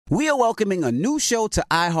We are welcoming a new show to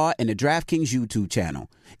iHeart and the DraftKings YouTube channel.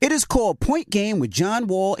 It is called Point Game with John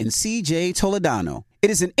Wall and CJ Toledano. It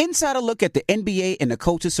is an insider look at the NBA and the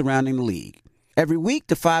coaches surrounding the league. Every week,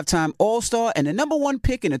 the 5-time All-Star and the number one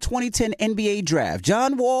pick in the 2010 NBA Draft,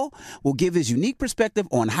 John Wall, will give his unique perspective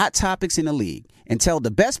on hot topics in the league and tell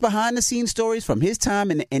the best behind-the-scenes stories from his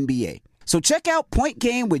time in the NBA. So check out Point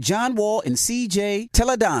Game with John Wall and CJ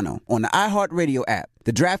Toledano on the iHeartRadio app,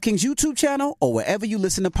 the DraftKings YouTube channel, or wherever you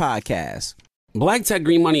listen to podcasts. Black Tech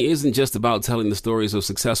Green Money isn't just about telling the stories of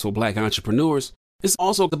successful black entrepreneurs. It's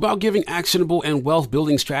also about giving actionable and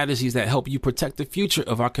wealth-building strategies that help you protect the future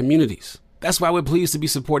of our communities. That's why we're pleased to be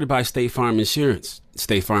supported by State Farm Insurance.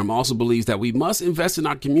 State Farm also believes that we must invest in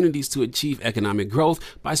our communities to achieve economic growth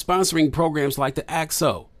by sponsoring programs like the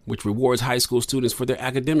ACT-SO, which rewards high school students for their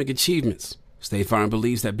academic achievements. State Farm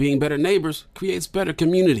believes that being better neighbors creates better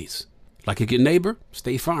communities. Like a good neighbor,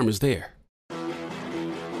 State Farm is there.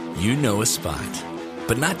 You know a spot,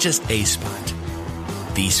 but not just a spot,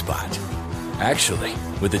 the spot. Actually,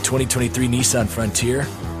 with the 2023 Nissan Frontier,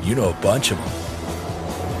 you know a bunch of them.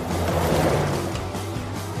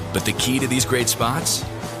 But the key to these great spots?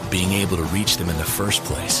 Being able to reach them in the first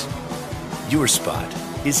place. Your spot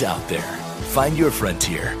is out there. Find your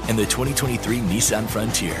Frontier in the 2023 Nissan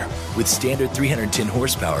Frontier with standard 310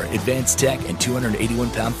 horsepower, advanced tech, and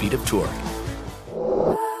 281 pound-feet of torque.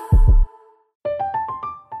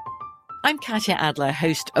 I'm Katya Adler,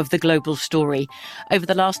 host of The Global Story. Over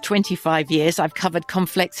the last 25 years, I've covered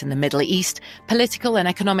conflicts in the Middle East, political and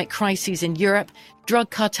economic crises in Europe, drug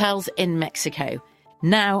cartels in Mexico.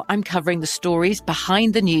 Now I'm covering the stories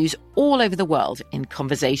behind the news all over the world in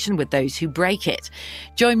conversation with those who break it.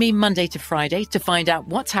 Join me Monday to Friday to find out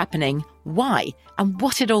what's happening, why, and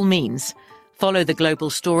what it all means. Follow The Global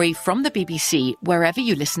Story from the BBC wherever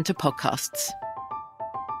you listen to podcasts.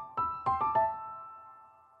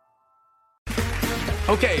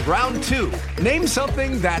 Okay, round two. Name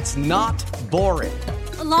something that's not boring.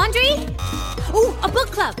 A laundry? Ooh, a book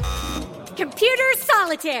club. Computer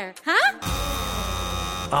solitaire, huh?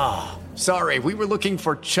 Ah, oh, sorry, we were looking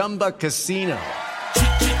for Chumba Casino.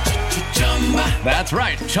 That's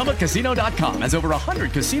right, ChumbaCasino.com has over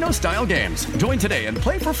 100 casino-style games. Join today and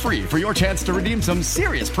play for free for your chance to redeem some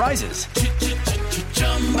serious prizes.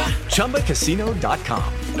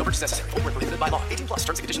 ChumbaCasino.com. No purchase necessary. Void where prohibited by law. 18+ terms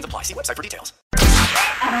and conditions apply. See website for details.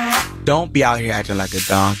 Don't be out here acting like a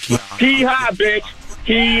donkey. Hee-haw, bitch.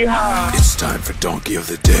 Hee-haw. It's time for Donkey of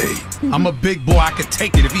the Day. I'm a big boy. I can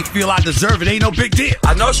take it. If he feel I deserve it, ain't no big deal.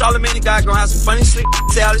 I know Charlamagne the guy gonna have some funny shit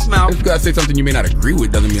say out his mouth. Just because I say something you may not agree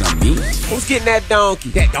with doesn't mean I'm mean. Who's getting that donkey?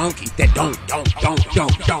 That donkey. That donkey.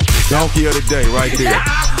 Donkey of the Day right there.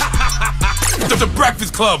 The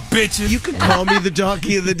Breakfast Club, bitches. You can call me the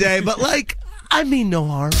Donkey of the Day, but I mean no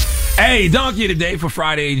harm. Hey, Donkey of the Day for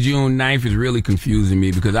Friday, June 9th is really confusing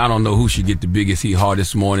me because I don't know who should get the biggest hee-haw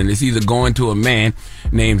this morning. It's either going to a man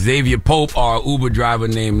named Xavier Pope or an Uber driver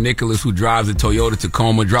named Nicholas who drives a Toyota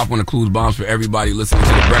Tacoma. Drop one of Clues bombs for everybody listening to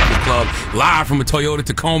the Breakfast Club live from a Toyota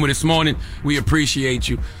Tacoma this morning. We appreciate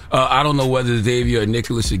you. I don't know whether Xavier or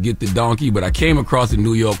Nicholas should get the donkey, but I came across a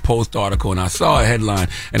New York Post article and I saw a headline,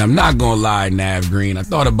 and I'm not going to lie, Nav Green, I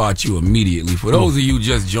thought about you immediately. For those of you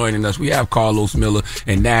just joining us, we have Carlos Miller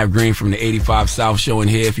and Nav Green from the 85 South Show in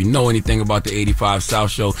here. If you know anything about the 85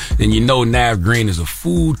 South Show, then you know Nav Green is a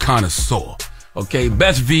food connoisseur. Okay,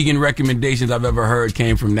 best vegan recommendations I've ever heard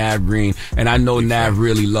came from Nav Green, and I know Nav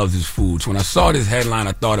really loves his food. So when I saw this headline,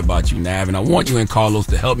 I thought about you, Nav, and I want you and Carlos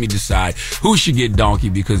to help me decide who should get donkey,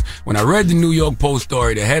 because when I read the New York Post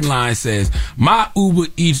story, the headline says, my Uber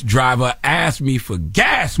Eats driver asked me for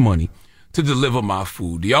gas money to deliver my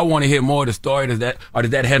food. Do y'all want to hear more of the story? Does that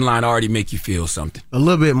headline already make you feel something? A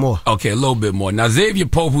little bit more. Okay, a little bit more. Now, Xavier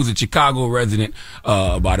Pope, who's a Chicago resident,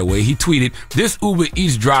 by the way, he tweeted, this Uber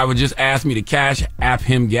Eats driver just asked me to cash app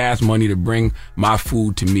him gas money to bring my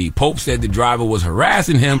food to me. Pope said the driver was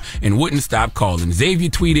harassing him and wouldn't stop calling. Xavier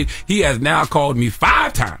tweeted, he has now called me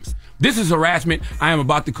 5 times. This is harassment. I am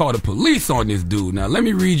about to call the police on this dude. Now, let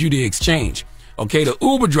me read you the exchange. Okay, the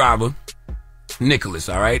Uber driver, Nicholas,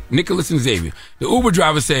 all right? Nicholas and Xavier. The Uber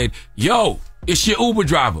driver said, yo, it's your Uber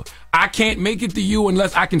driver. I can't make it to you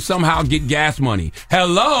unless I can somehow get gas money.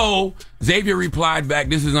 Hello? Xavier replied back,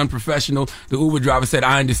 this is unprofessional. The Uber driver said,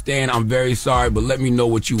 I understand. I'm very sorry, but let me know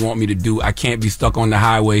what you want me to do. I can't be stuck on the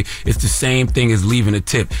highway. It's the same thing as leaving a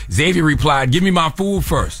tip. Xavier replied, give me my food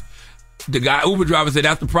first. The guy, Uber driver, said,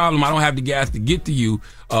 that's the problem. I don't have the gas to get to you,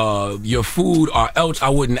 your food, or else I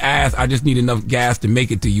wouldn't ask. I just need enough gas to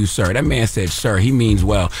make it to you, sir. That man said, sir. He means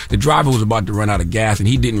well. The driver was about to run out of gas, and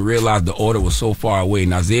he didn't realize the order was so far away.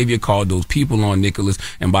 Now, Xavier called those people on Nicholas,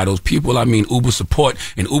 and by those people, I mean Uber support.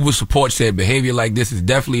 And Uber support said behavior like this is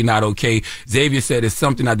definitely not okay. Xavier said it's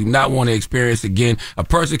something I do not want to experience again. A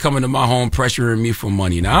person coming to my home pressuring me for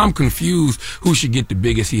money. Now, I'm confused who should get the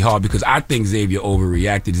biggest hee-haw, because I think Xavier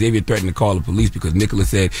overreacted. Xavier threatened to call the police because Nicholas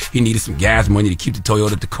said he needed some gas money to keep the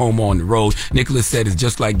Toyota Tacoma on the road. Nicholas said it's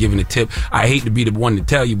just like giving a tip. I hate to be the one to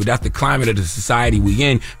tell you, but that's the climate of the society we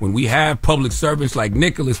in. When we have public servants like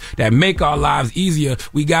Nicholas that make our lives easier,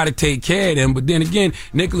 we got to take care of them. But then again,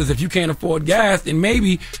 Nicholas, if you can't afford gas, then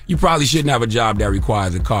maybe you probably shouldn't have a job that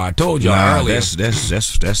requires a car. I told y'all earlier. That's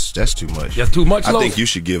too much. That's too much. I think you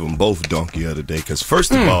should give them both donkey of the day, because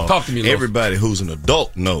first of all, talk to me, everybody who's an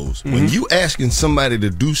adult knows when you asking somebody to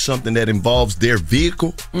do something that involves their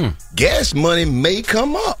vehicle, gas money may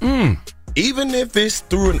come up, even if it's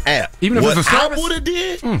through an app. Even if what it's a service? I would have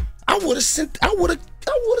did, I would have sent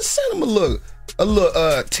them a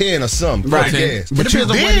little 10 or something for the gas. But you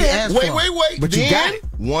did. Wait. But then, you got it.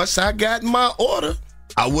 Once I got my order,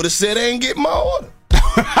 I would have said I ain't get my order.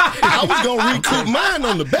 I was gonna recoup mine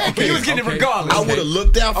on the back end. You was getting it regardless. I would have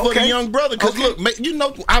looked out for the young brother, because look, you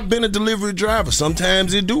know, I've been a delivery driver.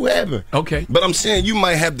 Sometimes it do happen. Okay, but I'm saying you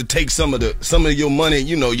might have to take some of your money,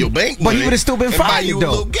 you know, your bank money. But he would have still been fired,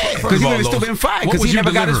 though. Because he would have still been fired because he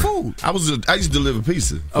never got his food. I used to deliver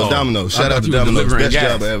pizza for Domino's. Shout out to Domino's, best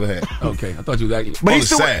job I ever had. Okay, I thought you was actually. But on he the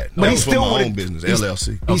still, side. but That he was for still my would own business,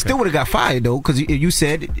 LLC. He still would have got fired though, because you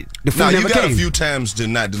said the food never you got came. a few times to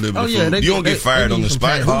not deliver the food. they- You don't get they- fired they on the need some spot.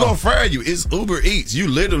 time. Who gonna fire you? It's Uber Eats. You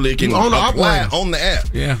literally can On the apply operator. on the app.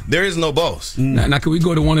 Yeah. There is no boss. Now, can we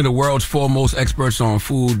go to one of the world's foremost experts on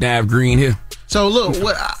food, Nav Green here? So look,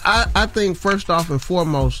 what I think first off and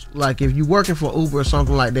foremost, like if you working for Uber or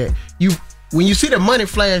something like that, when you see the money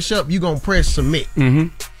flash up, you gonna press submit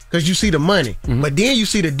because you see the money, but then you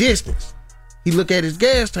see the distance. He look at his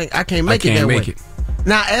gas tank. I can't make it that way.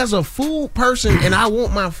 Now, as a food person, and I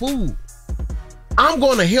want my food, I'm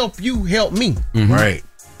gonna help you help me. Right.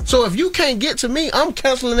 So if you can't get to me, I'm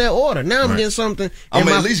canceling that order. Now I'm getting something. I'm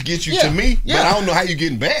gonna at least get you to me, but I don't know how you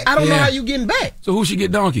getting back. I don't know how you getting back. So who should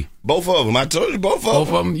get donkey? Both of them. I told you both of them. Both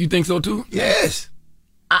of them. You think so too? Yes.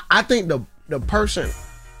 I think the person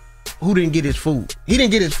who didn't get his food, he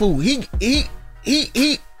didn't get his food. He had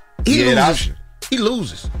loses. options. He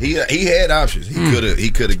loses. He had options. He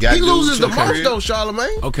could have got. He loses the dudes most to though,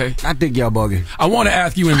 Charlamagne. Okay. I think y'all bugging. I want to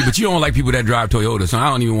ask you, Andy, but you don't like people that drive Toyota, so I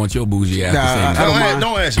don't even want your bougie ass to say that.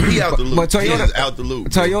 Don't answer. He out the loop. But Toyota, He is out the loop.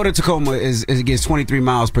 Toyota Tacoma it gets 23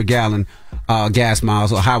 miles per gallon gas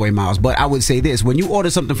miles or highway miles. But I would say this: when you order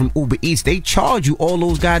something from Uber Eats, they charge you all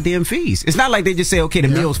those goddamn fees. It's not like they just say, okay, the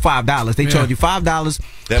meal's $5. They charge you $5.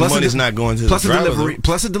 That money's not going to plus the driver, delivery, though.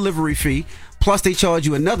 plus a delivery fee. Plus they charge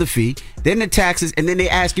you another fee, then the taxes, and then they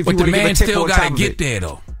ask if But you the want to give a man tip still on got top to of get it. there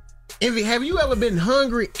though. Envy, have you ever been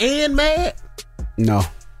hungry and mad? No.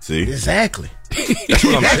 See, Exactly. that's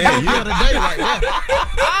what I'm saying. The other day right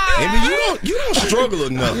there. You don't struggle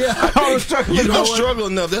enough. I don't struggle You enough. don't struggle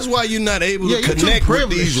enough. That's why you're not able Yeah, to you're too connect with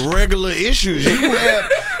privileged. these regular issues. You have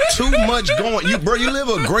too much going. You live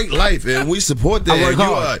a great life, and we support that. I work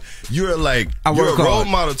hard. You're I a work role hard.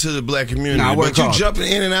 model to the black community. Nah, I work but you hard. jumping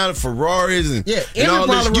in and out of Ferraris and, Yeah, and all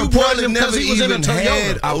this. everybody You reported probably him 'cause never he was in a even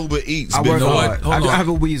Toyota. had Uber Eats. I before. work know what? hard. Hold I on. have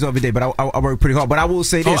a Uber Eats every day, but I work pretty hard. But I will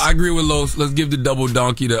say Oh, this: I agree with Los. Let's give the double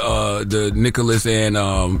donkey to the Nicholas and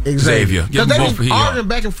Xavier. Give Because them they both was for here. arguing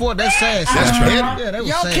back and forth. That's sad. That's sad. petty. Yeah, that was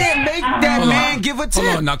y'all sad. can't make that Hold man on. give a Hold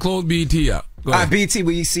tip. on, now close BT out. Go ahead. BT,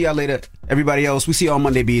 we see y'all later. Everybody else, we see y'all on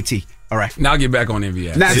Monday. BT. All right. Now get back on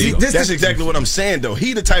NVS. Now, See, see, this that's is- exactly what I'm saying, though.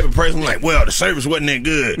 He the type of person like, well, the service wasn't that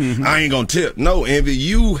good. I ain't gonna tip. No, Envy,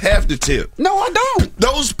 you have to tip. No, I don't.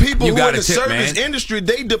 Those people You who in gotta the tip, service man. industry,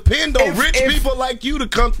 they depend on rich people like you to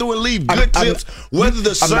come through and leave good tips, whether the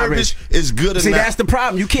I'm not service rich. is good or See, not. that's the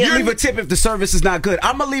problem. You can't You're- leave a tip if the service is not good.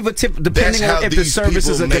 I'm gonna leave a tip depending That's on how if the these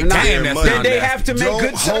services people are good or make not. their money. Then they have to make Don't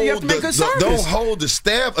good service. You have to make good service. Don't hold the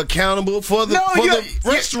staff accountable for the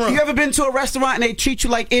restaurant. You ever been to a restaurant and they treat you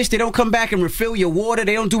like ish? They don't come back and refill your water.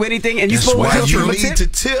 They don't do anything, and you That's supposed why to you give them a need tip? to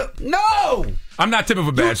tip. No. I'm not tipping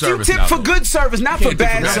for bad service. You tip now, for though. good service, not You for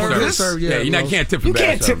can't tip bad for service. Yeah, you can't tip for You bad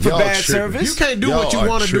can't tip service. for Y'all bad tripping. service. You can't do Y'all what you are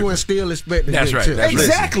want to do tripping. and still expect to That's get right. tips. That's right.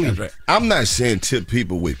 Exactly. That's right. I'm not saying tip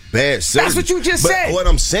people with bad service. what you just but said. What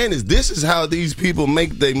I'm saying is this is how these people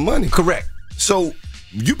make their money. Correct. So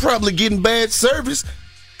you probably getting bad service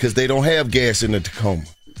because they don't have gas in the Tacoma.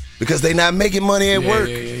 Because they not making money at work.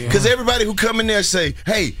 Because everybody who come in there say,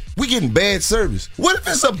 hey, we getting bad service. What if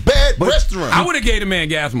it's a bad restaurant? I would have gave the man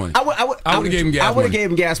gas money. I would have gave him gas money. I would have gave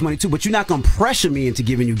him gas money too, but you're not gonna pressure me into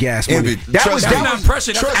giving you gas money. That was not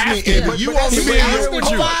pressure. Trust me, Envy. You on the radio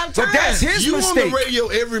with you. But that's his mistake. You on the radio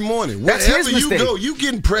every morning. That's Wherever his you mistake. go, you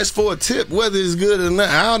getting pressed for a tip, whether it's good or not.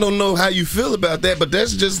 I don't know how you feel about that, but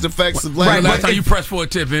that's just the facts of life. Right, last time you pressed for a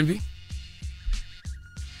tip, Envy?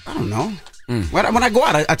 I don't know. When I go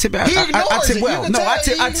out, I tip. I tip well. No, I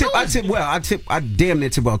tip well. I damn near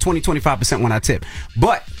tip well. 20-25% when I tip.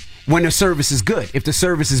 But when the service is good, if the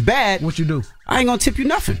service is bad, what you do? I ain't gonna tip you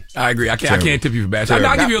nothing. I agree. I can't tip you for bad service.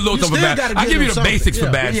 I'll give you a little something for bad. I'll give you the basics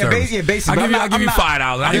for bad service. Basics. I'll give you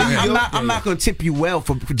 $5. I'm not gonna tip you well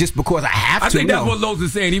for just because I have to. I think that's what Lowe's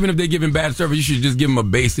is saying. Even if they're giving bad service, you should just give them a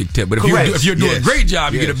basic tip. But if you're doing a great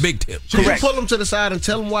job, you get a big tip. Should you pull them to the side and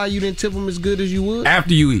tell them why you didn't tip them as good as you would?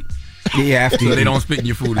 After you eat. Yeah, after so they don't spit in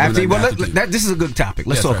your food. This is a good topic.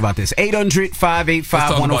 Let's talk about this.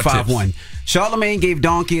 800-585-1051. Charlamagne gave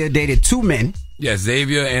Donkey a day to two men. Yes,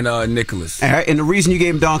 Xavier and Nicholas. All right, and the reason you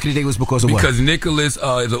gave him Donkey today was because of what? Because Nicholas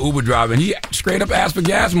is an Uber driver, and he straight up asked for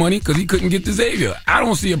gas money because he couldn't get to Xavier. I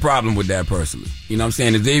don't see a problem with that personally. You know what I'm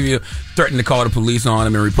saying? And Xavier threatened to call the police on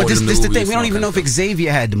him and report him to But this Uber the thing. We don't even know if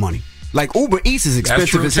Xavier had the money. Like Uber Eats is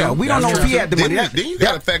expensive as hell. We don't know if he had the money. Then you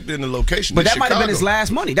got to factor in the location. But that might have been his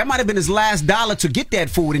last money. That might have been his last dollar to get that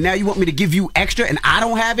food. And now you want me to give you extra, and I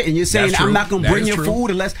don't have it, and you're saying I'm not going to bring your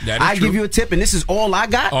food unless I give you a tip, and this is all I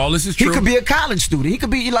got. All this is true. He could be a college student. He could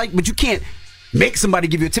be like, but you can't make somebody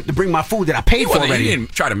give you a tip to bring my food that I paid for already. He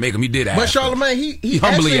didn't try to make him. He did ask. But Charlamagne, he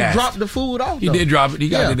humbly actually asked. dropped the food off. He did drop it. He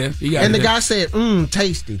got it there. And the guy said,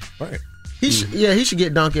 tasty. Right. He should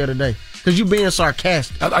get Donkey of the day. Because you being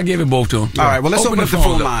sarcastic. I gave it both to him. All right, well, let's open up the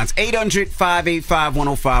phone lines.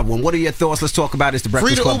 800-585-1051. What are your thoughts? Let's talk about it. It's the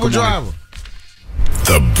Breakfast Club. Free the Uber driver.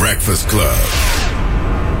 The Breakfast Club.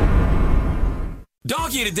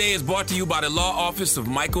 Donkey Today is brought to you by the law office of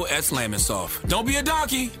Michael S. Lamonsoff. Don't be a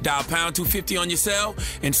donkey. Dial pound 250 on your cell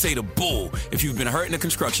and say the bull if you've been hurt in a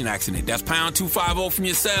construction accident. That's pound 250 from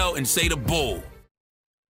your cell and say the bull.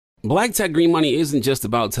 Black Tech Green Money isn't just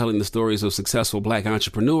about telling the stories of successful black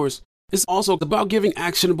entrepreneurs. It's also about giving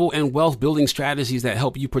actionable and wealth-building strategies that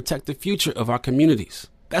help you protect the future of our communities.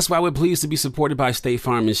 That's why we're pleased to be supported by State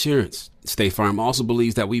Farm Insurance. State Farm also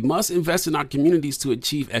believes that we must invest in our communities to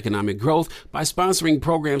achieve economic growth by sponsoring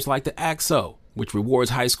programs like the ACT-SO, which rewards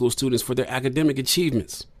high school students for their academic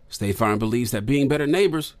achievements. State Farm believes that being better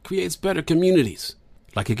neighbors creates better communities.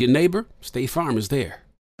 Like a good neighbor, State Farm is there.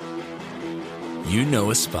 You know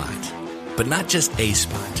a spot, but not just a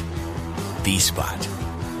spot, the spot.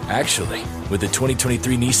 Actually, with the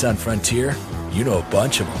 2023 Nissan Frontier, you know a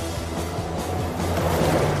bunch of them.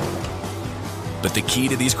 But the key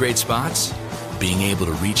to these great spots? Being able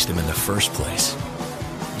to reach them in the first place.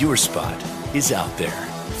 Your spot is out there.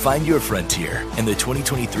 Find your Frontier in the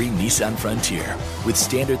 2023 Nissan Frontier with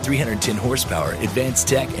standard 310 horsepower, advanced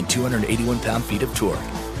tech, and 281 pound-feet of torque.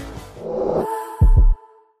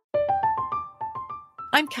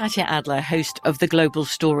 I'm Katya Adler, host of The Global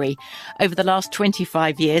Story. Over the last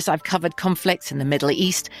 25 years, I've covered conflicts in the Middle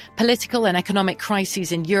East, political and economic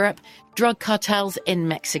crises in Europe, drug cartels in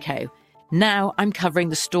Mexico. Now I'm covering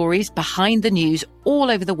the stories behind the news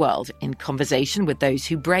all over the world in conversation with those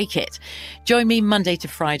who break it. Join me Monday to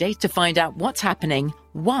Friday to find out what's happening,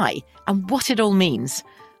 why, and what it all means.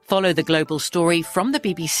 Follow The Global Story from the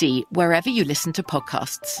BBC wherever you listen to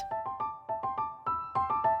podcasts.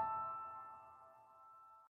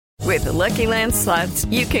 With the Lucky Land Slots,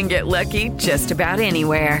 you can get lucky just about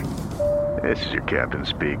anywhere. This is your captain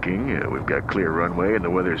speaking. We've got clear runway and the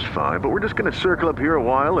weather's fine, but we're just going to circle up here a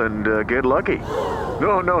while and get lucky.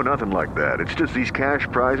 No, nothing like that. It's just these cash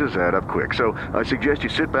prizes add up quick. So I suggest you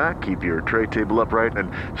sit back, keep your tray table upright, and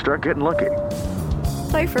start getting lucky.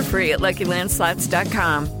 Play for free at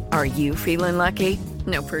LuckyLandSlots.com. Are you feeling lucky?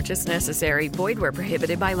 No purchase necessary. Void where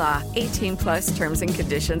prohibited by law. 18+ terms and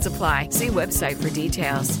conditions apply. See website for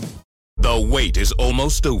details. The wait is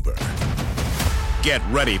almost over. Get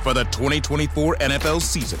ready for the 2024 NFL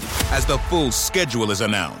season as the full schedule is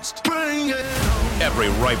announced. Every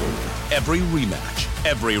rivalry, every rematch,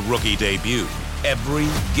 every rookie debut, every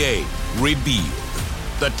game revealed.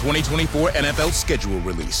 The 2024 NFL schedule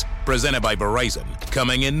release, presented by Verizon,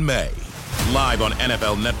 coming in May. Live on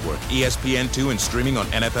NFL Network, ESPN2, and streaming on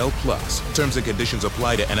NFL Plus. Terms and conditions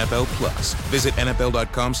apply to NFL Plus. Visit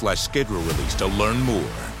NFL.com/schedule release to learn more.